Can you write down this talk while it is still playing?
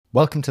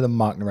Welcome to the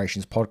Mark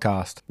Narrations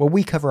podcast, where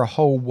we cover a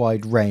whole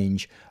wide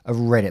range of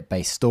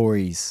Reddit-based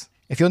stories.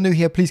 If you're new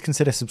here, please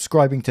consider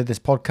subscribing to this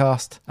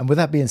podcast. And with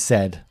that being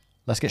said,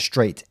 let's get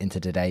straight into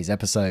today's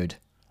episode.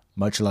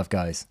 Much love,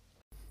 guys.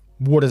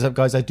 What is up,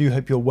 guys? I do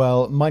hope you're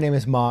well. My name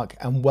is Mark,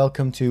 and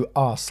welcome to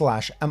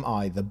r/am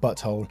I the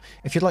butthole.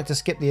 If you'd like to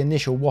skip the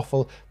initial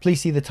waffle,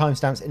 please see the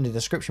timestamps in the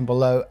description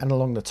below and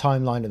along the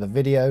timeline of the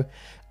video.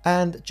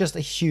 And just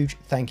a huge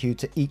thank you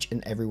to each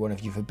and every one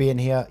of you for being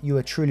here. You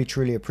are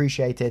truly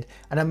appreciated.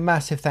 And a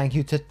massive thank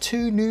you to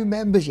 2 new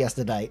members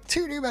yesterday.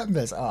 2 new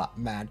members. Oh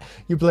man,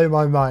 you blow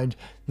my mind.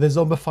 The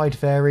Zombified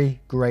Fairy,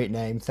 great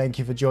name. Thank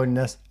you for joining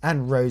us.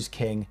 And Rose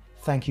King,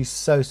 thank you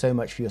so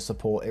much for your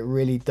support. It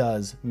really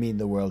does mean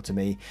the world to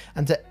me.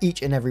 And to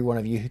each and every one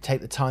of you who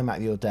take the time out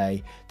of your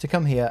day to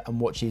come here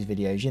and watch these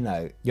videos, you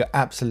know, you're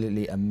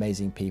absolutely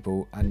amazing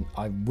people, and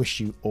I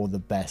wish you all the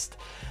best.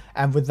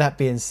 And with that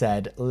being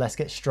said, let's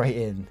get straight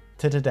in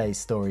to today's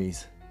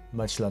stories.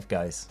 Much love,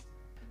 guys.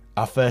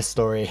 Our first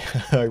story,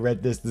 I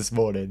read this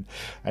morning,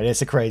 and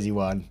it's a crazy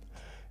one.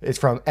 It's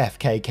from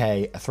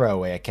FKK, a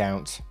throwaway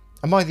account.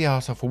 Am I the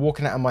arsehole for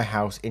walking out of my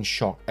house in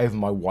shock over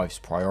my wife's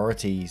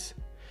priorities?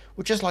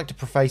 Would just like to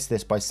preface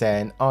this by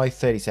saying I,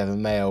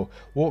 37 male,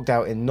 walked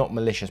out in not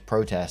malicious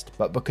protest,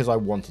 but because I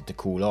wanted to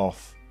cool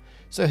off.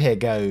 So here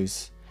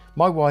goes.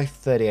 My wife,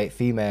 38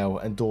 female,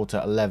 and daughter,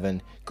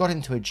 11, got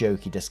into a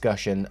jokey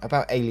discussion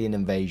about alien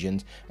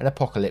invasions and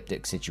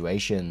apocalyptic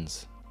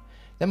situations.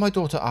 Then my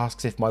daughter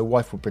asks if my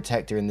wife would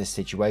protect her in this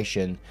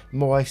situation.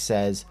 My wife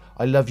says,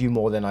 I love you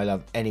more than I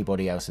love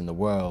anybody else in the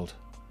world.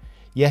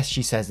 Yes,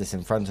 she says this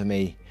in front of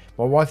me.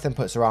 My wife then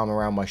puts her arm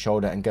around my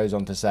shoulder and goes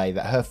on to say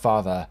that her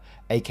father,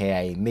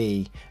 aka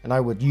me, and I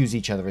would use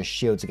each other as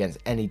shields against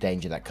any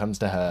danger that comes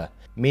to her,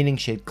 meaning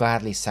she'd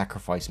gladly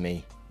sacrifice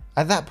me.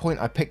 At that point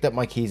I picked up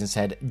my keys and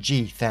said,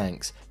 gee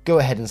thanks, go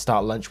ahead and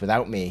start lunch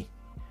without me.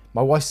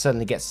 My wife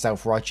suddenly gets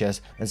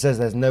self-righteous and says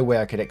there's no way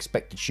I could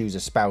expect to choose a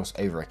spouse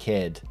over a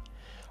kid.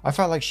 I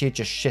felt like she had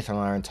just shit on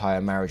our entire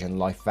marriage and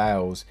life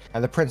vows,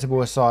 and the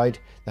principle aside,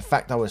 the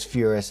fact I was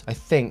furious I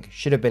think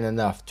should have been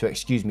enough to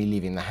excuse me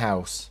leaving the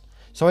house.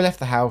 So I left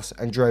the house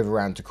and drove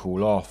around to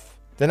cool off.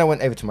 Then I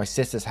went over to my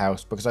sister's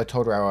house because I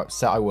told her how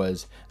upset I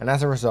was, and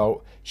as a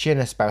result, she and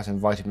her spouse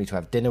invited me to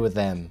have dinner with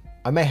them.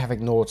 I may have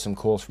ignored some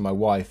calls from my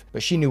wife,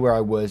 but she knew where I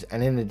was,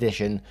 and in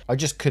addition, I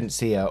just couldn't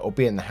see her or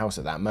be in the house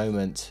at that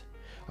moment.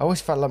 I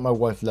always felt like my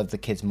wife loved the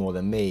kids more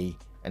than me,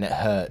 and it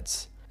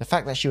hurts. The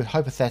fact that she would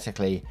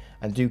hypothetically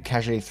and do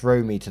casually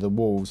throw me to the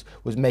wolves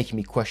was making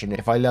me question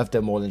if I loved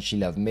her more than she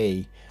loved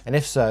me, and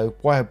if so,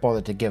 why I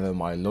bothered to give her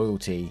my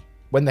loyalty,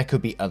 when there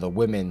could be other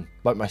women,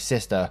 like my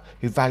sister,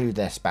 who valued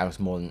their spouse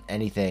more than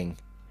anything.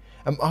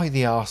 Am I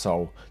the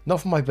arsehole?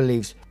 Not for my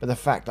beliefs, but the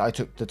fact that I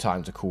took the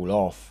time to cool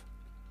off.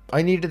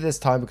 I needed this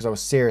time because I was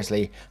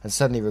seriously and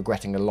suddenly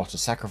regretting a lot of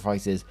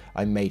sacrifices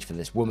I made for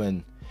this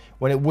woman,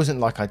 when it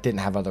wasn't like I didn't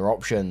have other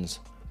options.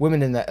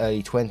 Women in their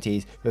early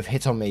 20s who have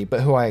hit on me,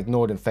 but who I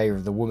ignored in favour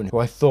of the woman who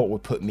I thought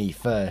would put me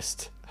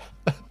first.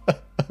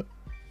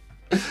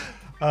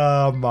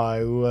 Oh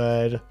my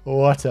word,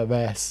 what a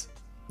mess.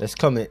 There's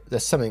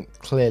something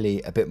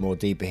clearly a bit more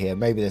deeper here.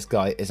 Maybe this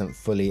guy isn't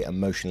fully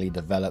emotionally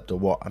developed or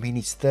what. I mean,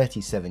 he's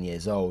 37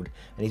 years old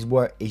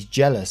and he's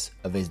jealous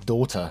of his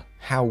daughter.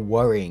 How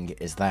worrying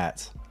is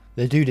that?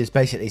 The dude is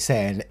basically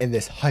saying, in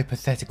this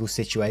hypothetical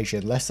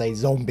situation, let's say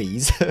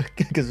zombies,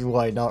 because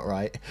why not,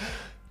 right?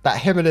 That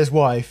him and his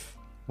wife,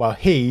 well,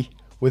 he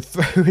would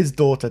throw his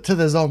daughter to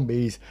the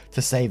zombies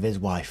to save his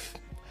wife.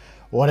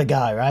 What a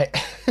guy, right?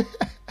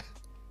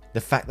 The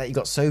fact that you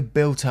got so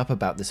built up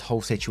about this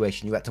whole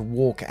situation, you had to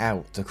walk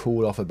out to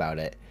cool off about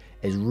it,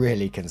 is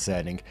really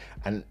concerning.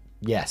 And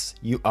yes,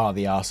 you are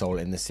the arsehole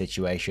in this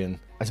situation.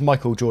 As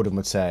Michael Jordan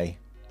would say,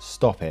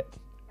 stop it.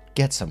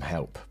 Get some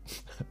help.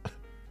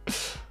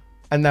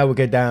 And now we'll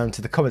go down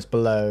to the comments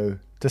below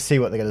to see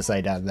what they're going to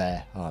say down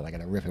there. Oh, they're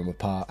going to rip him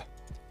apart.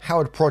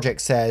 Howard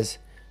Project says,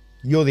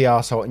 you're the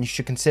arsehole and you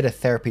should consider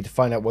therapy to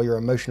find out why your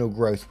emotional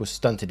growth was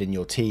stunted in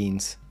your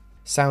teens.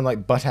 Sound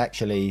like But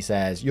Actually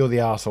says, you're the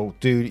arsehole.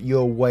 Dude,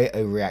 you're way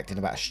overreacting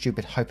about a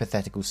stupid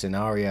hypothetical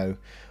scenario.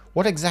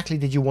 What exactly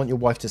did you want your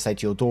wife to say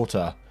to your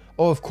daughter?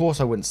 Oh, of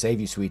course I wouldn't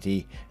save you,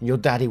 sweetie, and your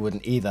daddy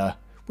wouldn't either.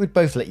 We'd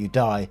both let you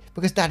die,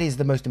 because daddy is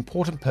the most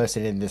important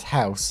person in this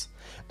house.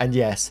 And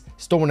yes,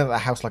 storming out of the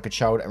house like a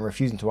child and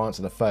refusing to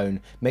answer the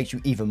phone makes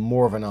you even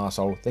more of an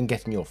arsehole than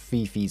getting your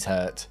fifis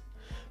hurt.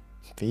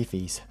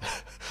 Fifis?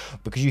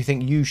 Because you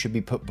think you should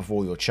be put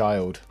before your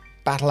child.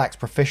 Battle Axe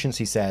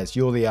Proficiency says,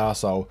 you're the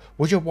arsehole.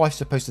 Was your wife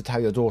supposed to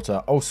tell your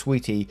daughter, oh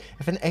sweetie,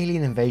 if an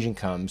alien invasion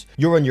comes,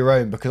 you're on your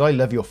own because I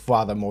love your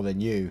father more than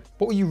you?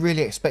 What were you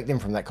really expecting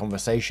from that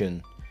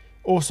conversation?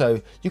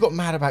 Also, you got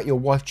mad about your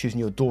wife choosing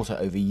your daughter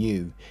over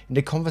you, in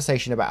a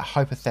conversation about a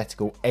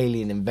hypothetical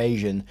alien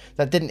invasion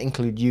that didn't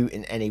include you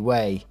in any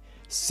way.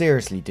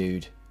 Seriously,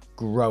 dude,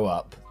 grow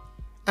up.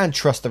 And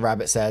Trust the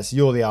Rabbit says,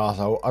 you're the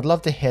arsehole. I'd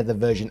love to hear the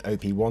version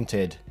OP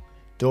wanted.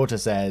 Daughter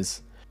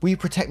says, will you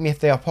protect me if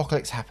the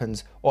apocalypse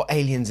happens or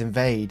aliens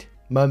invade?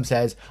 Mum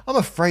says, I'm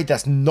afraid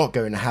that's not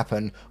going to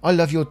happen. I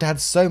love your dad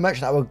so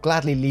much that I would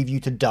gladly leave you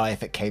to die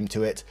if it came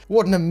to it.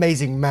 What an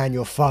amazing man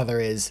your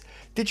father is.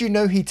 Did you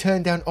know he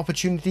turned down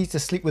opportunities to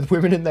sleep with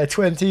women in their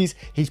 20s?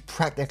 He's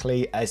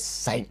practically a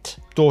saint.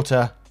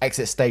 Daughter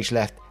exits stage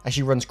left as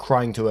she runs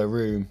crying to her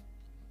room.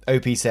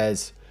 OP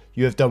says,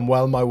 you have done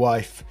well, my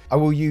wife. I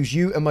will use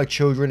you and my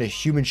children as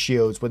human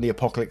shields when the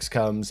apocalypse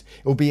comes.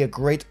 It will be a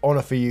great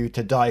honor for you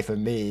to die for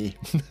me.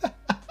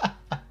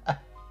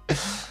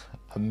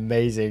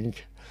 Amazing.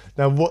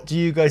 Now, what do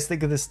you guys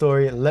think of this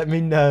story? Let me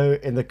know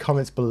in the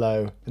comments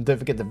below. And don't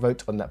forget to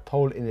vote on that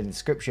poll in the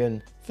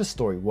description for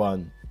story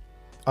 1.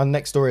 Our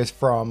next story is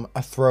from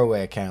a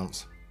throwaway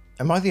account.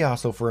 Am I the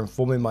arsehole for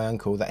informing my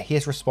uncle that he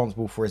is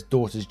responsible for his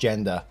daughter's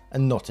gender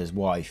and not his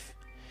wife?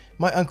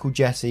 My uncle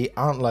Jesse,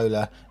 Aunt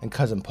Lola and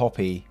cousin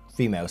Poppy,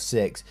 female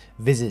 6,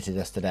 visited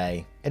us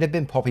today. It had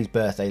been Poppy's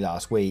birthday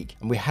last week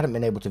and we hadn't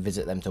been able to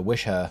visit them to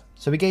wish her,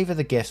 so we gave her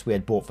the gifts we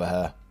had bought for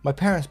her. My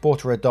parents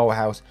bought her a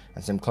dollhouse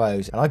and some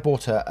clothes, and I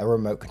bought her a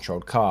remote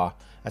controlled car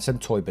and some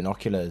toy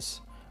binoculars.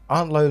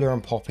 Aunt Lola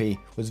and Poppy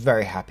was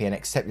very happy and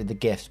accepted the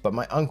gifts, but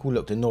my uncle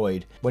looked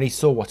annoyed when he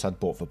saw what I'd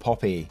bought for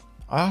Poppy.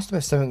 I asked him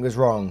if something was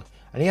wrong,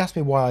 and he asked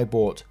me why I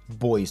bought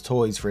boys'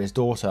 toys for his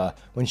daughter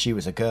when she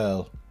was a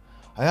girl.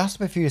 I asked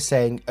him if he was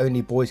saying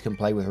only boys can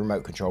play with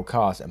remote control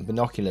cars and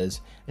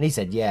binoculars, and he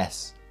said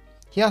yes.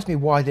 He asked me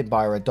why I didn't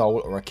buy her a doll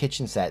or a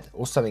kitchen set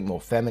or something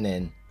more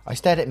feminine. I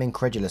stared at him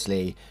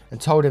incredulously and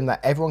told him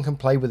that everyone can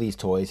play with these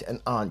toys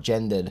and aren't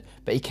gendered,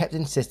 but he kept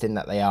insisting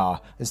that they are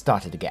and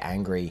started to get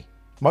angry.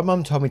 My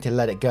mum told me to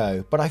let it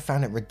go, but I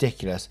found it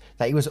ridiculous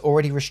that he was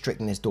already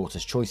restricting his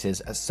daughter's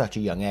choices at such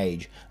a young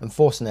age and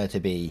forcing her to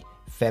be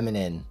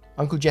feminine.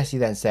 Uncle Jesse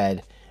then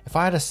said, if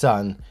I had a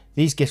son,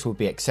 these gifts would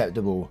be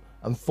acceptable.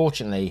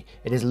 Unfortunately,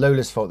 it is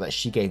Lola's fault that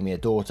she gave me a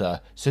daughter,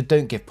 so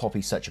don't give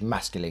Poppy such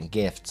masculine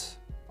gifts.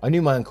 I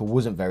knew my uncle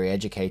wasn't very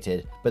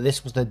educated, but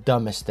this was the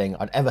dumbest thing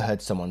I'd ever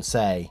heard someone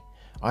say.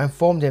 I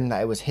informed him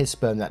that it was his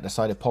sperm that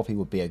decided Poppy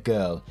would be a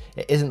girl.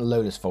 It isn't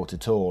Lola's fault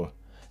at all.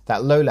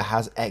 That Lola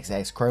has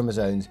XX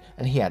chromosomes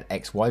and he had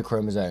XY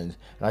chromosomes,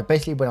 and I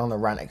basically went on a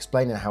rant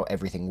explaining how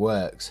everything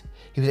works.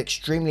 He was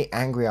extremely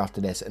angry after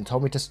this and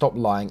told me to stop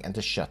lying and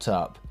to shut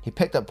up. He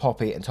picked up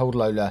Poppy and told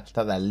Lola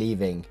that they're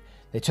leaving.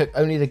 They took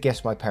only the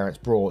gifts my parents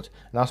brought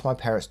and asked my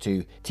parents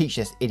to teach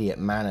this idiot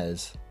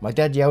manners. My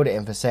dad yelled at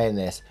him for saying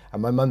this,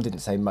 and my mum didn't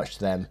say much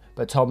to them,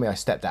 but told me I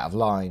stepped out of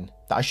line,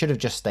 that I should have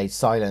just stayed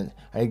silent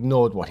and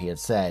ignored what he had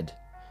said.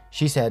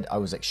 She said I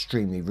was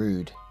extremely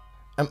rude.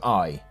 Am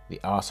I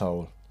the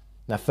arsehole?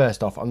 Now,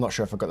 first off, I'm not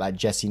sure if I got that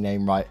Jesse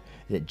name right.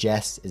 Is it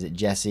Jess? Is it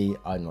Jesse?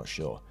 I'm not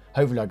sure.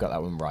 Hopefully I got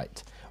that one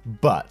right.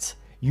 But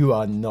you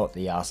are not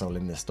the arsehole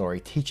in this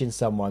story, teaching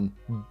someone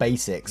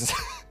basics.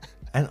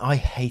 And I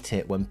hate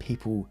it when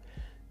people,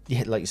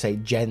 like you say,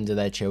 gender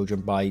their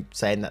children by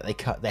saying that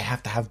they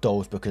have to have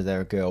dolls because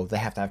they're a girl, they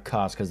have to have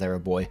cars because they're a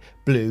boy,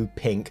 blue,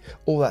 pink,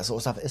 all that sort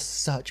of stuff. It's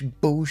such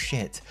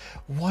bullshit.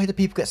 Why do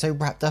people get so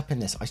wrapped up in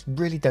this? I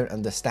really don't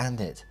understand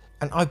it.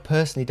 And I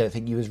personally don't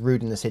think you was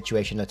rude in the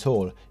situation at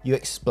all. You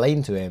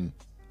explained to him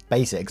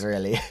basics,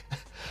 really.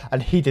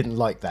 And he didn't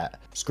like that.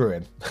 Screw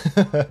him.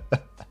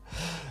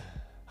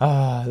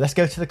 Let's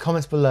go to the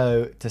comments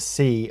below to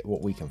see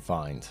what we can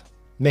find.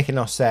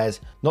 Mykonos says,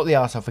 not the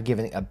arsehole for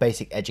giving a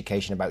basic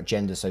education about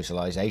gender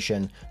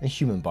socialization and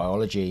human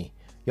biology.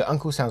 Your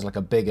uncle sounds like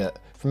a bigot.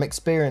 From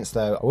experience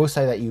though, I will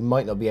say that you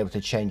might not be able to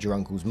change your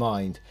uncle's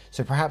mind,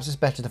 so perhaps it's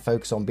better to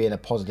focus on being a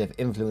positive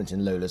influence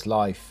in Lola's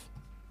life.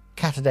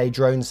 Cataday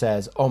Drone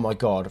says, oh my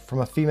god, from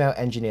a female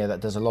engineer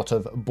that does a lot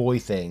of boy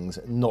things,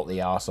 not the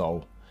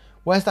arsehole.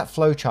 Where's that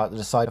flowchart to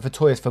decide if a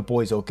toy is for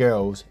boys or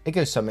girls? It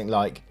goes something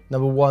like,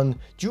 number 1,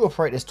 do you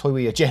operate this toy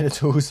with your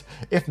genitals?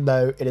 If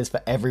no, it is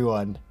for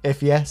everyone.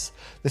 If yes,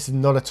 this is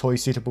not a toy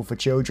suitable for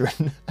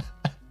children.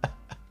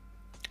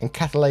 And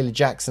Catalina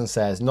Jackson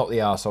says, not the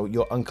arsehole,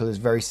 your uncle is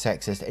very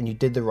sexist and you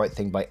did the right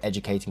thing by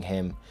educating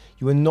him.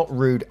 You were not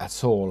rude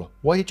at all.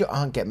 Why did your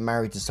aunt get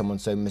married to someone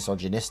so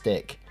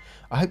misogynistic?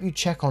 I hope you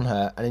check on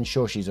her and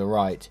ensure she's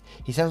alright.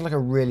 He sounds like a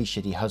really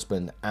shitty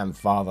husband and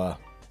father.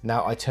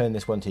 Now I turn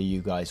this one to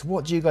you guys.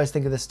 What do you guys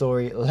think of this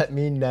story? Let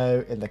me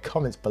know in the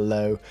comments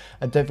below.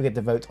 And don't forget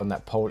to vote on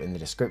that poll in the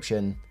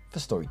description for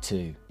story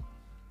 2.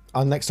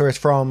 Our next story is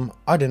from,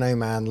 I don't know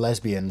man,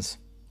 lesbians.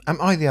 Am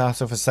I the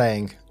arsehole for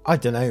saying, I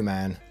don't know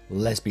man,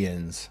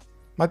 lesbians?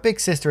 My big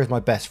sister is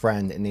my best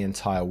friend in the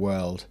entire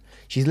world.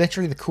 She's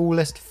literally the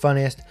coolest,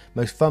 funniest,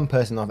 most fun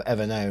person I've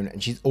ever known,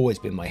 and she's always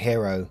been my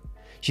hero.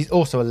 She's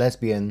also a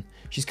lesbian.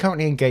 She's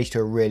currently engaged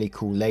to a really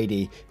cool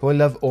lady who I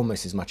love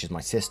almost as much as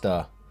my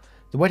sister.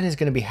 The wedding is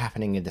going to be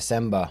happening in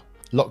December.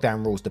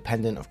 Lockdown rules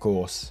dependent, of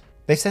course.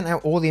 They sent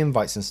out all the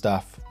invites and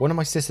stuff. One of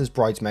my sister's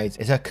bridesmaids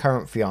is her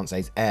current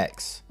fiance's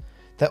ex.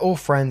 They're all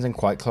friends and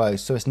quite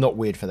close, so it's not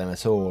weird for them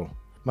at all.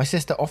 My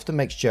sister often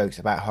makes jokes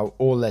about how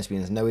all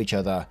lesbians know each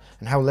other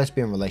and how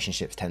lesbian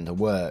relationships tend to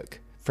work.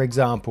 For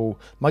example,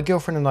 my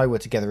girlfriend and I were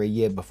together a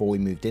year before we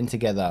moved in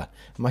together,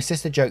 and my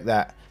sister joked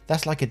that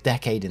that's like a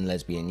decade in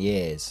lesbian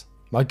years.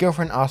 My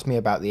girlfriend asked me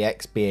about the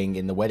ex being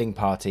in the wedding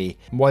party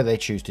and why they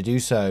choose to do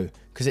so,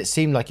 because it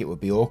seemed like it would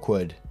be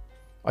awkward.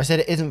 I said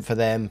it isn't for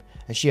them,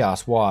 and she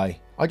asked why.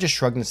 I just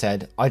shrugged and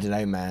said, I don't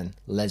know man,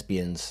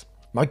 lesbians.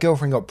 My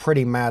girlfriend got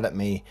pretty mad at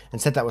me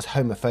and said that was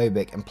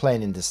homophobic and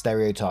playing into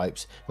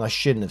stereotypes, and I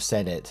shouldn't have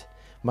said it.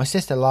 My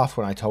sister laughed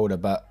when I told her,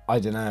 but I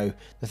don't know,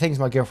 the things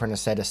my girlfriend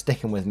has said are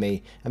sticking with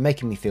me and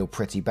making me feel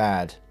pretty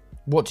bad.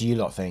 What do you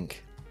lot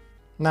think?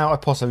 Now, I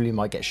possibly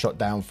might get shot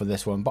down for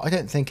this one, but I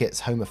don't think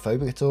it's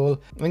homophobic at all.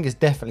 I think it's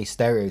definitely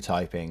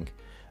stereotyping.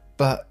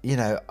 But, you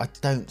know, I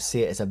don't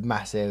see it as a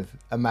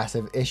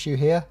massive issue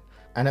here.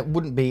 And it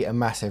wouldn't be a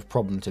massive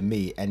problem to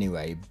me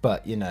anyway,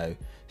 but, you know,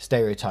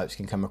 stereotypes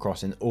can come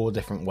across in all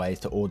different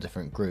ways to all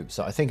different groups.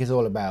 So I think it's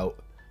all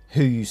about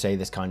who you say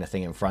this kind of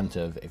thing in front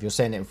of. If you're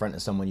saying it in front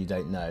of someone you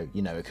don't know,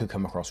 you know, it could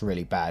come across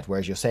really bad.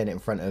 Whereas you're saying it in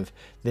front of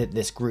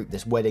this group,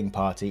 this wedding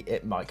party,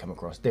 it might come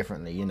across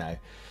differently, you know.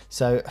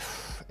 So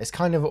it's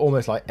kind of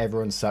almost like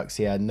everyone sucks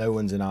here. No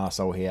one's an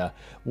arsehole here.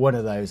 One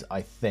of those,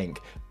 I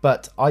think.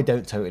 But I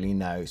don't totally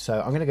know.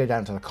 So I'm going to go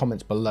down to the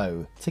comments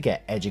below to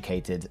get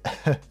educated.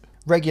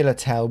 Regular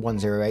Tell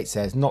 108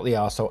 says, not the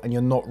arsehole, and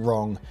you're not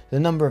wrong. The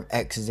number of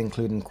exes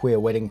including queer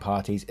wedding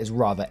parties is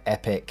rather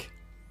epic.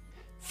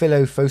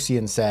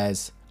 Philophosian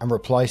says, and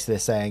replies to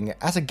this saying,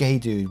 as a gay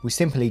dude, we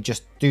simply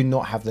just do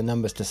not have the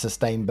numbers to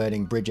sustain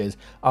burning bridges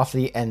after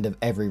the end of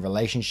every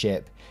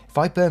relationship. If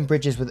I burn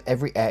bridges with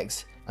every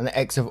ex and the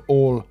ex of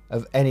all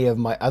of any of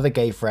my other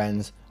gay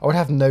friends, I would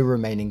have no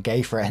remaining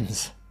gay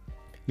friends.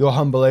 Your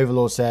humble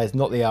overlord says,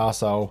 not the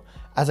arsehole.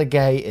 As a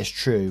gay, it's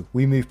true,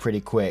 we move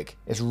pretty quick,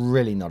 it's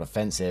really not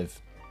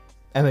offensive.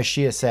 Emma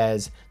Shea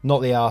says,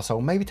 not the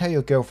arsehole, maybe tell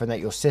your girlfriend that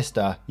your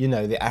sister, you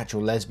know, the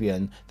actual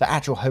lesbian, the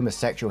actual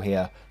homosexual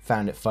here,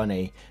 found it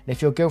funny. And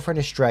if your girlfriend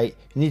is straight,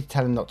 you need to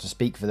tell him not to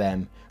speak for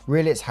them.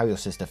 Really, it's how your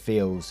sister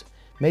feels.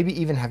 Maybe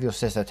even have your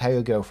sister tell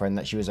your girlfriend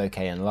that she was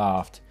okay and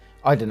laughed.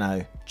 I don't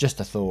know, just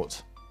a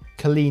thought.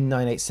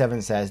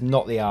 Colleen987 says,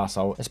 not the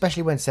arsehole,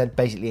 especially when said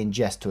basically in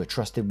jest to a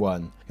trusted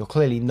one. You're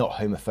clearly not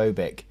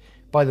homophobic.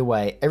 By the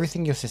way,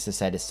 everything your sister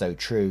said is so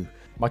true.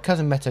 My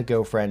cousin met her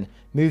girlfriend,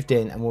 moved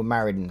in and were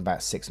married in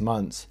about 6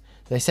 months.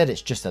 They said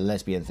it's just a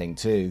lesbian thing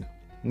too.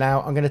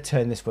 Now I'm going to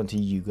turn this one to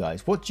you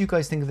guys. What do you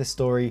guys think of this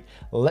story?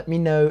 Let me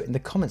know in the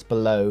comments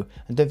below,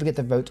 and don't forget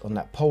to vote on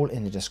that poll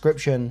in the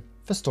description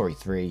for story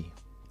 3.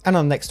 And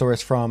our next story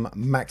is from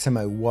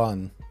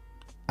Maximo1.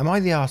 Am I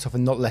the arsehole for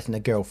not letting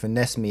a girl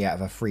finesse me out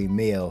of a free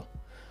meal?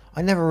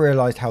 I never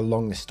realised how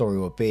long this story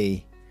would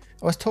be.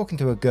 I was talking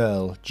to a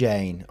girl,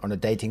 Jane, on a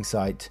dating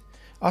site.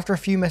 After a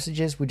few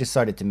messages, we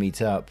decided to meet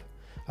up.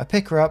 I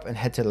pick her up and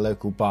head to the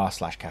local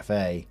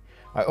bar/cafe.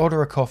 I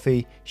order a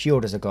coffee, she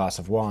orders a glass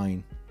of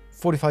wine.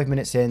 45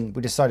 minutes in,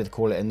 we decided to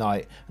call it a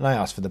night and I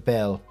asked for the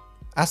bill.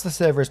 As the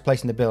server is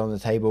placing the bill on the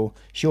table,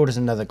 she orders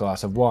another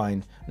glass of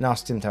wine and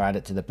asks him to add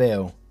it to the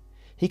bill.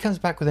 He comes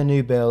back with a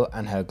new bill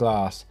and her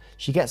glass.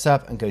 She gets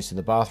up and goes to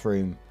the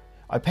bathroom.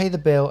 I pay the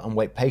bill and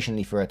wait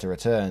patiently for her to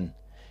return.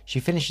 She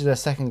finishes her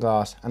second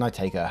glass and I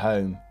take her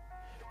home.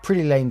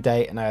 Pretty lame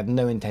date and I had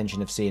no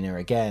intention of seeing her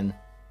again.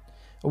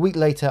 A week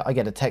later I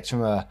get a text from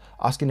her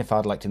asking if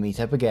I'd like to meet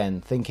up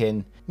again,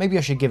 thinking maybe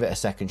I should give it a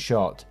second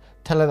shot,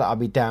 tell her that I'd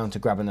be down to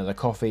grab another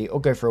coffee or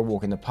go for a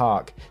walk in the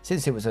park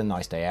since it was a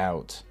nice day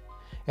out.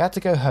 I had to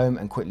go home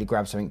and quickly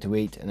grab something to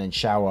eat and then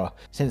shower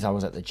since I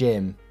was at the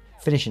gym,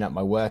 finishing up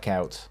my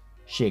workout.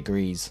 She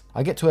agrees.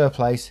 I get to her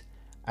place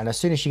and as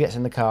soon as she gets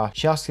in the car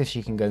she asks if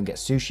she can go and get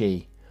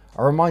sushi.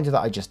 I remind her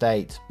that I just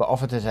ate, but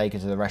offer to take her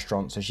to the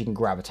restaurant so she can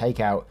grab a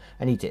takeout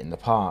and eat it in the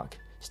park,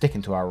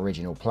 sticking to our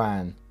original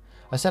plan.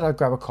 I said I'd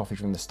grab a coffee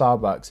from the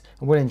Starbucks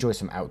and we'll enjoy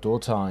some outdoor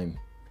time.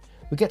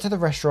 We get to the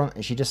restaurant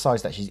and she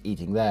decides that she's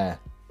eating there.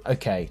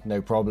 Okay, no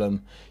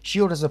problem.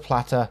 She orders a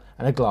platter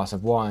and a glass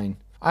of wine.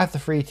 I have the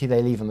free tea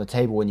they leave on the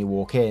table when you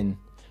walk in.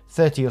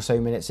 30 or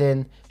so minutes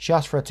in, she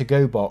asks for a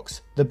to-go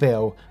box, the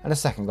bill and a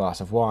second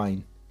glass of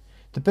wine.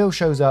 The bill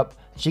shows up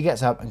and she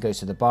gets up and goes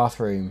to the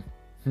bathroom.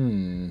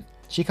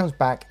 She comes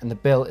back and the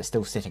bill is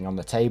still sitting on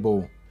the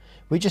table.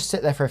 We just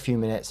sit there for a few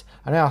minutes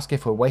and I ask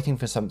if we're waiting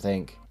for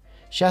something.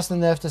 She has the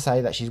nerve to say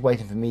that she's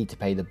waiting for me to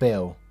pay the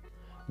bill.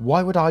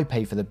 Why would I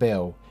pay for the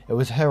bill? It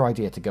was her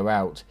idea to go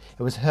out.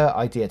 It was her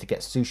idea to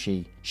get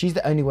sushi. She's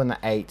the only one that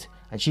ate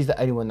and she's the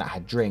only one that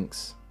had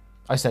drinks.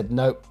 I said,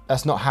 nope,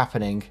 that's not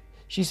happening.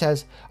 She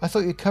says, I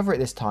thought you'd cover it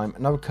this time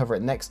and I would cover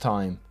it next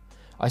time.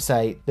 I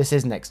say, this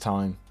is next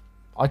time.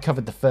 I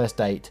covered the first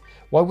date.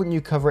 Why wouldn't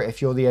you cover it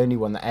if you're the only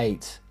one that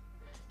ate?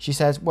 She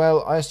says,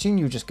 well, I assumed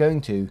you were just going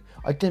to.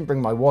 I didn't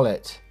bring my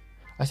wallet.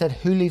 I said,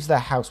 who leaves their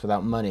house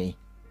without money?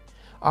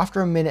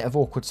 After a minute of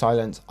awkward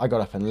silence, I got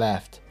up and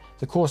left.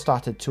 The call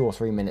started 2 or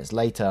 3 minutes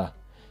later.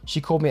 She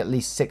called me at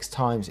least 6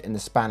 times in the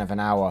span of an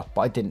hour,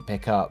 but I didn't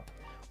pick up.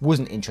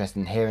 Wasn't interested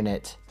in hearing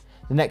it.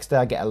 The next day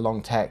I get a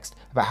long text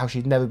about how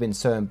she'd never been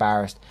so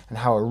embarrassed and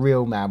how a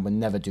real man would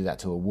never do that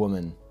to a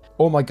woman.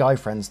 All my guy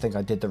friends think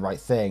I did the right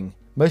thing.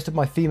 Most of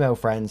my female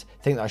friends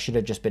think that I should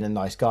have just been a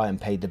nice guy and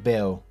paid the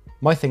bill.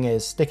 My thing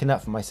is, sticking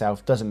up for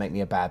myself doesn't make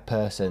me a bad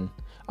person.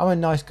 I'm a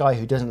nice guy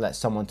who doesn't let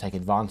someone take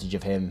advantage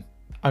of him.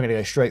 I'm going to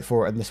go straight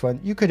for it on this one.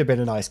 You could have been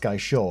a nice guy,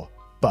 sure,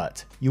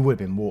 but you would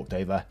have been walked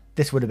over.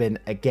 This would have been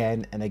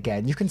again and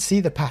again. You can see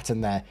the pattern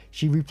there.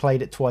 She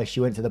replayed it twice. She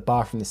went to the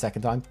bathroom the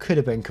second time. Could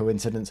have been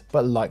coincidence,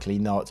 but likely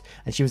not.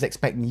 And she was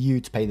expecting you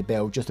to pay the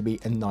bill just to be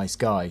a nice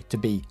guy, to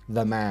be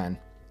the man.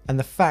 And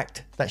the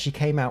fact that she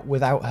came out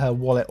without her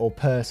wallet or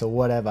purse or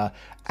whatever,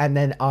 and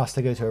then asked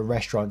to go to a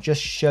restaurant,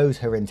 just shows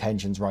her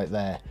intentions right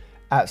there.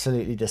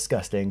 Absolutely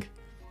disgusting.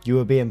 You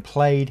were being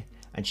played,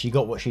 and she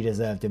got what she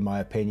deserved in my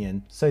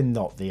opinion, so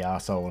not the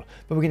arsehole.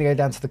 But we're going to go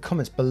down to the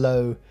comments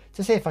below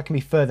to see if I can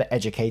be further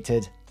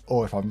educated,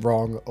 or if I'm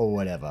wrong, or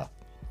whatever.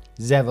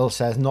 Zevil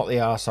says, not the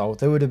arsehole,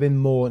 there would have been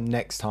more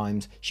next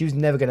times. She was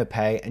never going to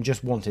pay and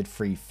just wanted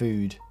free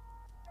food.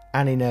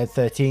 Annie Nerd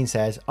 13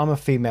 says, I'm a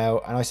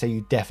female and I say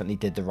you definitely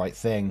did the right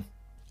thing.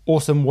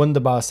 Awesome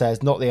Wonderbar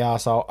says, not the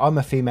arsehole, I'm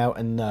a female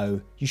and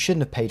no, you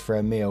shouldn't have paid for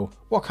a meal.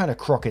 What kind of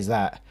crock is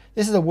that?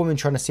 This is a woman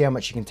trying to see how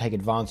much she can take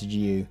advantage of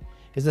you.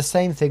 It's the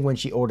same thing when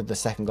she ordered the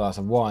second glass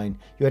of wine.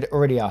 You had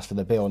already asked for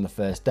the bill on the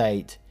first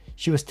date.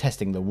 She was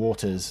testing the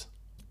waters.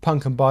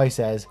 Punk and Bye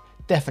says,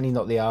 definitely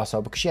not the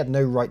arsehole because she had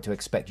no right to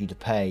expect you to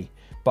pay.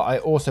 But I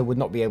also would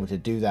not be able to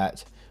do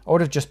that. I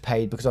would have just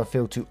paid because I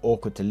feel too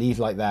awkward to leave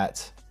like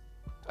that.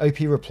 OP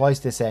replies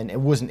to this end, it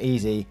wasn't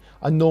easy.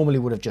 I normally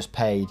would have just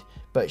paid,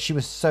 but she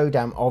was so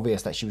damn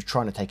obvious that she was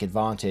trying to take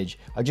advantage.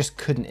 I just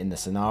couldn't in the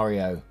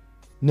scenario.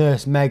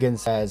 Nurse Megan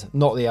says,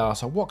 not the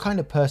arsehole. What kind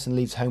of person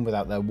leaves home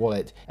without their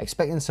wallet,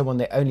 expecting someone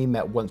they only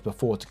met once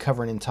before to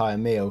cover an entire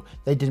meal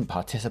they didn't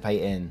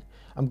participate in?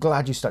 I'm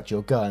glad you stuck to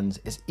your guns.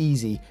 It's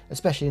easy,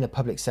 especially in a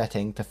public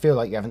setting, to feel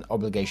like you have an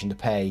obligation to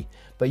pay,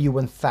 but you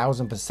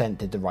 1000%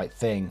 did the right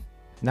thing.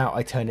 Now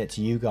I turn it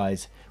to you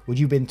guys. Would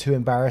you have been too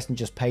embarrassed and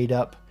just paid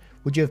up?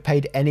 Would you have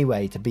paid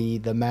anyway to be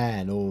the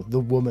man or the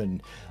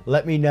woman?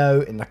 Let me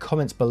know in the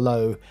comments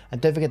below,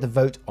 and don't forget to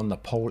vote on the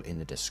poll in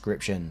the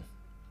description.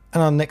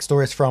 And our next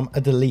story is from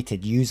a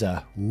deleted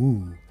user.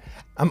 Ooh.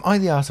 Am I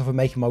the arsehole for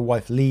making my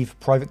wife leave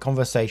private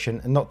conversation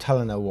and not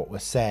telling her what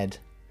was said?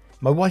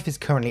 My wife is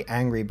currently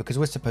angry because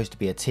we're supposed to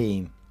be a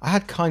team. I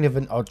had kind of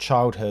an odd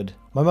childhood.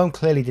 My mum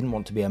clearly didn't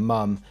want to be a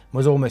mum and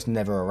was almost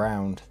never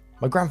around.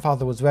 My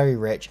grandfather was very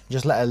rich and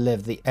just let her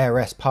live the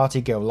heiress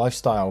party girl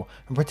lifestyle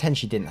and pretend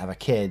she didn't have a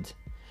kid.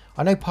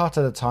 I know part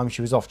of the time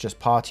she was off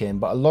just partying,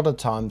 but a lot of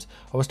times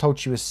I was told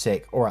she was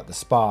sick or at the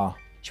spa.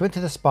 She went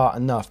to the spa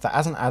enough that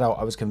as an adult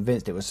I was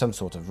convinced it was some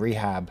sort of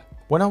rehab.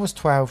 When I was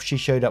 12 she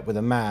showed up with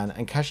a man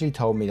and casually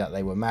told me that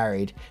they were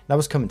married and I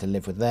was coming to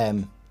live with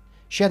them.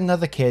 She had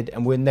another kid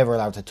and we were never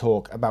allowed to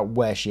talk about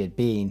where she had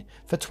been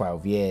for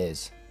 12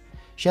 years.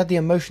 She had the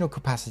emotional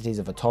capacities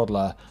of a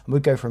toddler and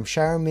would go from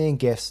showering me in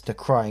gifts to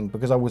crying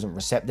because I wasn't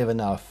receptive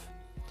enough.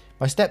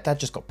 My stepdad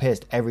just got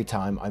pissed every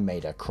time I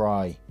made her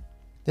cry.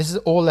 This has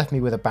all left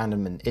me with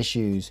abandonment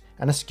issues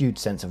and a skewed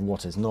sense of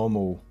what is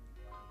normal.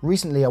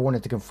 Recently I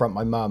wanted to confront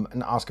my mum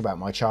and ask about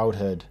my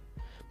childhood.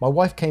 My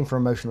wife came for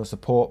emotional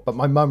support, but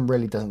my mum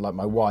really doesn't like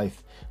my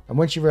wife, and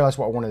when she realised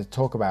what I wanted to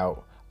talk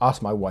about,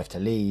 asked my wife to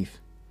leave.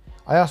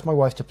 I asked my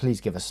wife to please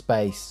give us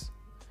space.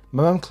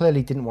 My mum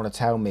clearly didn't want to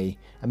tell me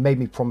and made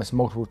me promise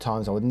multiple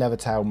times I would never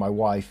tell my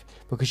wife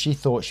because she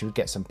thought she would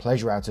get some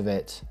pleasure out of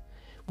it.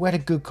 We had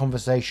a good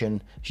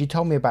conversation. She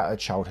told me about her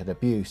childhood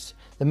abuse,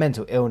 the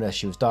mental illness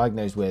she was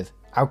diagnosed with,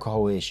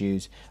 alcohol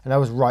issues, and I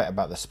was right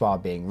about the spa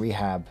being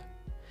rehab.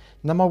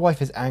 Now my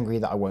wife is angry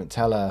that I won't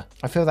tell her.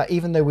 I feel that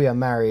even though we are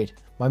married,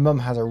 my mum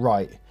has a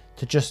right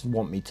to just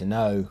want me to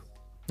know.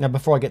 Now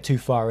before I get too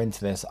far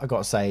into this, I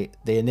gotta say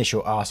the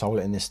initial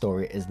arsehole in this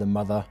story is the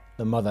mother.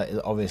 The mother is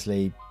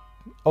obviously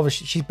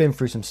she's been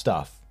through some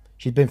stuff.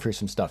 She's been through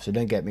some stuff, so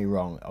don't get me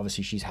wrong.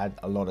 Obviously she's had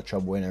a lot of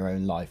trouble in her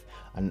own life,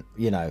 and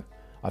you know,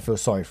 I feel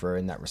sorry for her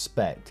in that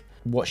respect.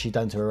 What she's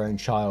done to her own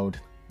child,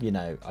 you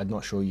know, I'm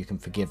not sure you can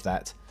forgive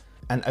that.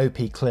 And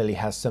OP clearly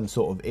has some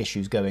sort of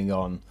issues going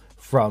on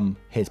from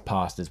his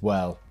past as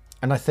well.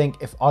 And I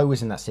think if I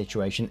was in that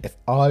situation,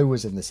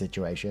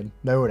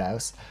 no one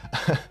else,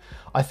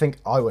 I think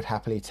I would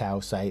happily tell,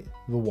 say,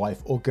 the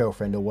wife or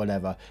girlfriend or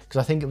whatever, because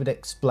I think it would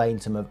explain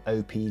some of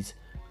OP's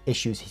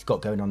issues he's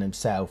got going on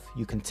himself.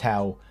 You can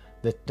tell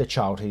the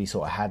childhood he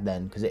sort of had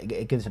then, because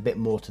it gives a bit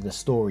more to the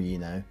story, you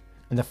know.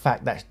 And the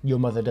fact that your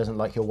mother doesn't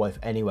like your wife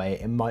anyway,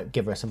 it might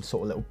give her some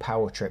sort of little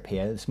power trip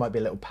here. This might be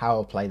a little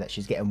power play that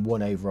she's getting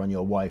one over on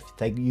your wife.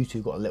 You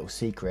two got a little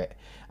secret,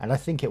 and I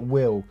think it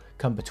will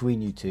come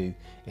between you two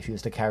if he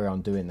was to carry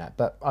on doing that,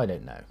 but I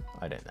don't know.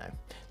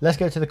 Let's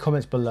go to the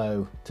comments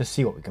below to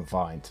see what we can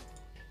find.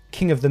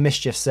 King of the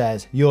Mischief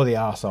says, you're the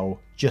arsehole,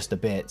 just a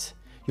bit.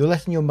 You're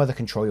letting your mother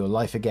control your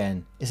life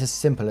again. It's as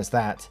simple as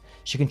that.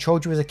 She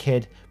controlled you as a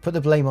kid, put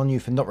the blame on you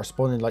for not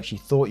responding like she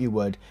thought you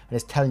would, and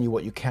is telling you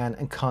what you can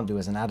and can't do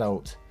as an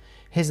adult.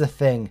 Here's the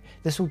thing,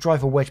 this will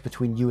drive a wedge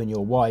between you and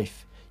your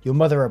wife. Your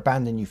mother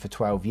abandoned you for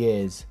 12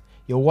 years.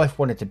 Your wife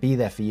wanted to be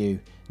there for you,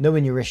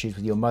 knowing your issues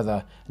with your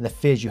mother and the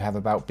fears you have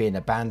about being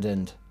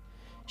abandoned.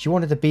 She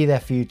wanted to be there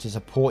for you to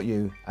support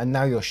you, and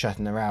now you're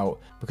shutting her out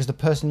because the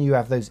person you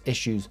have those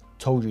issues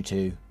told you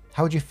to.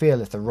 How would you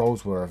feel if the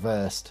roles were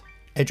reversed?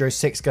 Edro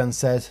Six Gun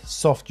says,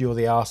 soft, you're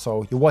the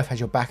arsehole. Your wife has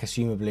your back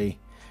assumably,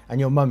 and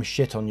your mum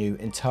shit on you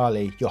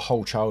entirely your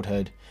whole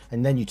childhood,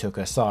 and then you took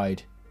her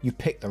side. You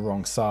picked the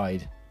wrong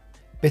side.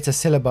 Bitter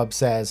Syllabub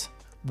says,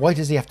 why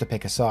does he have to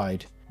pick a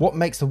side? What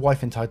makes the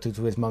wife entitled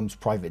to his mum's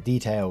private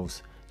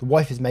details? The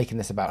wife is making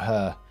this about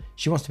her.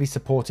 She wants to be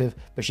supportive,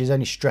 but she's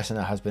only stressing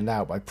her husband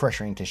out by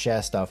pressuring to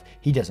share stuff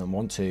he doesn't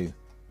want to.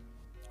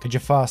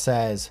 Kajafar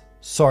says,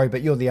 sorry,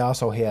 but you're the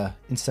arsehole here,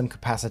 in some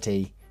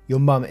capacity. Your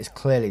mum is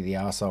clearly the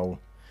arsehole.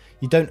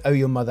 You don't owe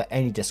your mother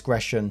any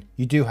discretion.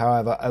 You do,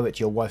 however, owe it to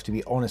your wife to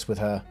be honest with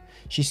her.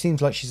 She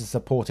seems like she's a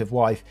supportive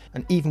wife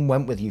and even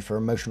went with you for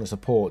emotional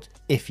support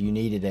if you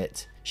needed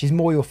it. She's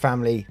more your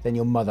family than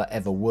your mother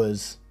ever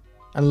was.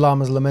 And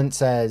Llama's Lament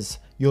says,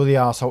 you're the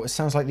arsehole. It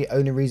sounds like the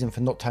only reason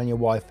for not telling your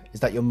wife is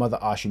that your mother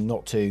asked you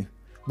not to,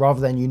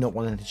 rather than you not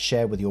wanting to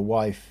share with your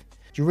wife.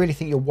 Do you really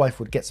think your wife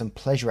would get some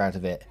pleasure out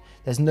of it?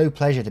 There's no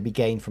pleasure to be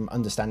gained from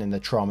understanding the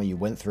trauma you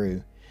went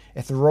through.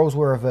 If the roles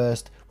were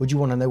reversed, would you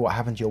want to know what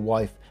happened to your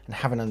wife and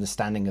have an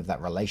understanding of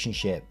that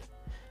relationship?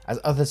 As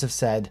others have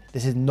said,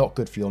 this is not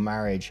good for your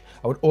marriage.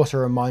 I would also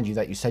remind you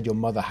that you said your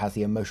mother has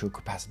the emotional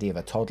capacity of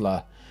a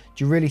toddler.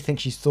 Do you really think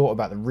she's thought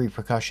about the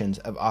repercussions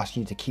of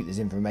asking you to keep this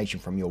information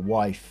from your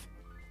wife?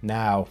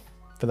 Now,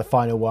 for the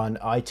final one,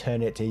 I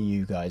turn it to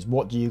you guys.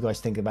 What do you guys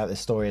think about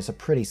this story? It's a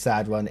pretty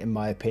sad one in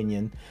my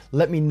opinion.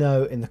 Let me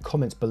know in the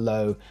comments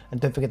below,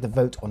 and don't forget to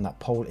vote on that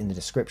poll in the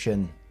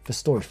description for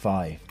story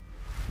 5.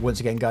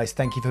 Once again guys,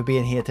 thank you for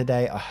being here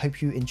today. I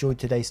hope you enjoyed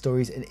today's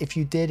stories, and if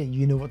you did,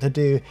 you know what to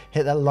do.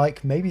 Hit that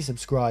like, maybe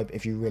subscribe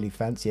if you really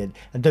fancy it,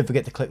 and don't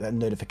forget to click that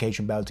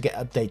notification bell to get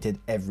updated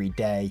every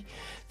day.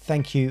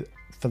 Thank you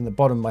from the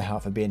bottom of my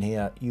heart for being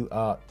here. You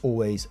are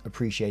always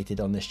appreciated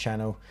on this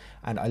channel,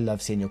 and I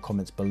love seeing your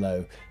comments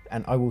below,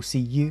 and I will see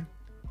you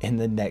in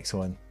the next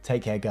one.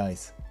 Take care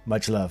guys,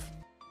 much love.